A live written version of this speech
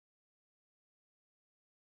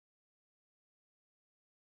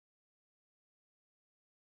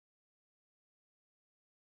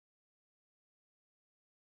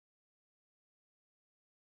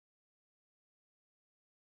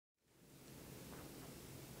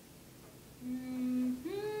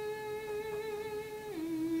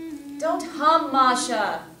Don't hum,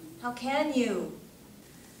 Masha. How can you?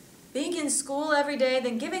 Being in school every day,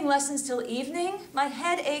 then giving lessons till evening, my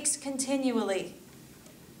head aches continually.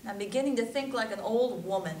 I'm beginning to think like an old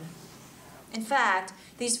woman. In fact,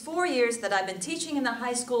 these 4 years that I've been teaching in the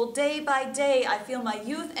high school, day by day, I feel my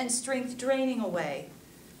youth and strength draining away.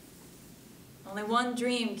 Only one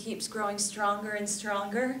dream keeps growing stronger and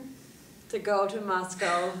stronger. To go to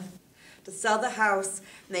Moscow, to sell the house,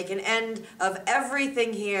 make an end of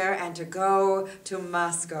everything here, and to go to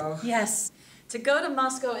Moscow. Yes, to go to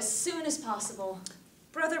Moscow as soon as possible.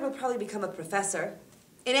 Brother will probably become a professor.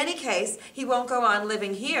 In any case, he won't go on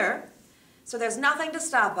living here. So there's nothing to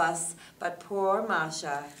stop us but poor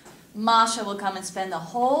Masha. Masha will come and spend the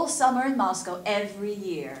whole summer in Moscow every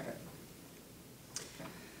year.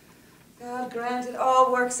 God grant it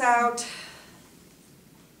all works out.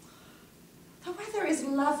 The weather is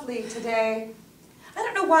lovely today. I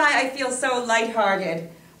don't know why I feel so lighthearted.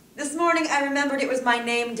 This morning I remembered it was my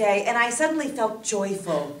name day and I suddenly felt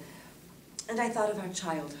joyful. And I thought of our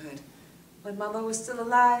childhood, when Mama was still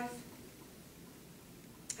alive.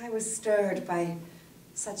 I was stirred by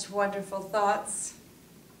such wonderful thoughts.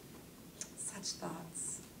 Such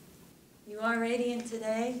thoughts. You are radiant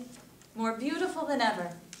today, more beautiful than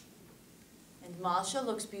ever. And Masha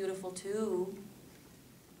looks beautiful too.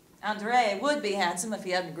 Andrei would be handsome if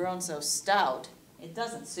he hadn't grown so stout. It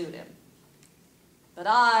doesn't suit him. But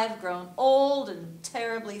I've grown old and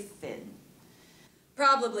terribly thin.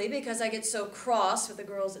 Probably because I get so cross with the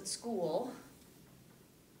girls at school.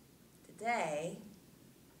 Today,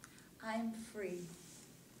 I'm free.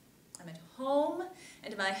 I'm at home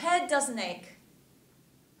and my head doesn't ache.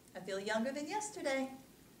 I feel younger than yesterday.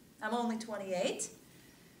 I'm only 28.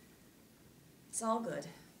 It's all good.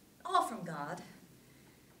 All from God.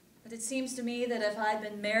 But it seems to me that if I'd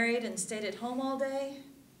been married and stayed at home all day,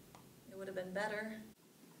 it would have been better.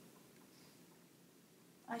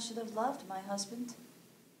 I should have loved my husband.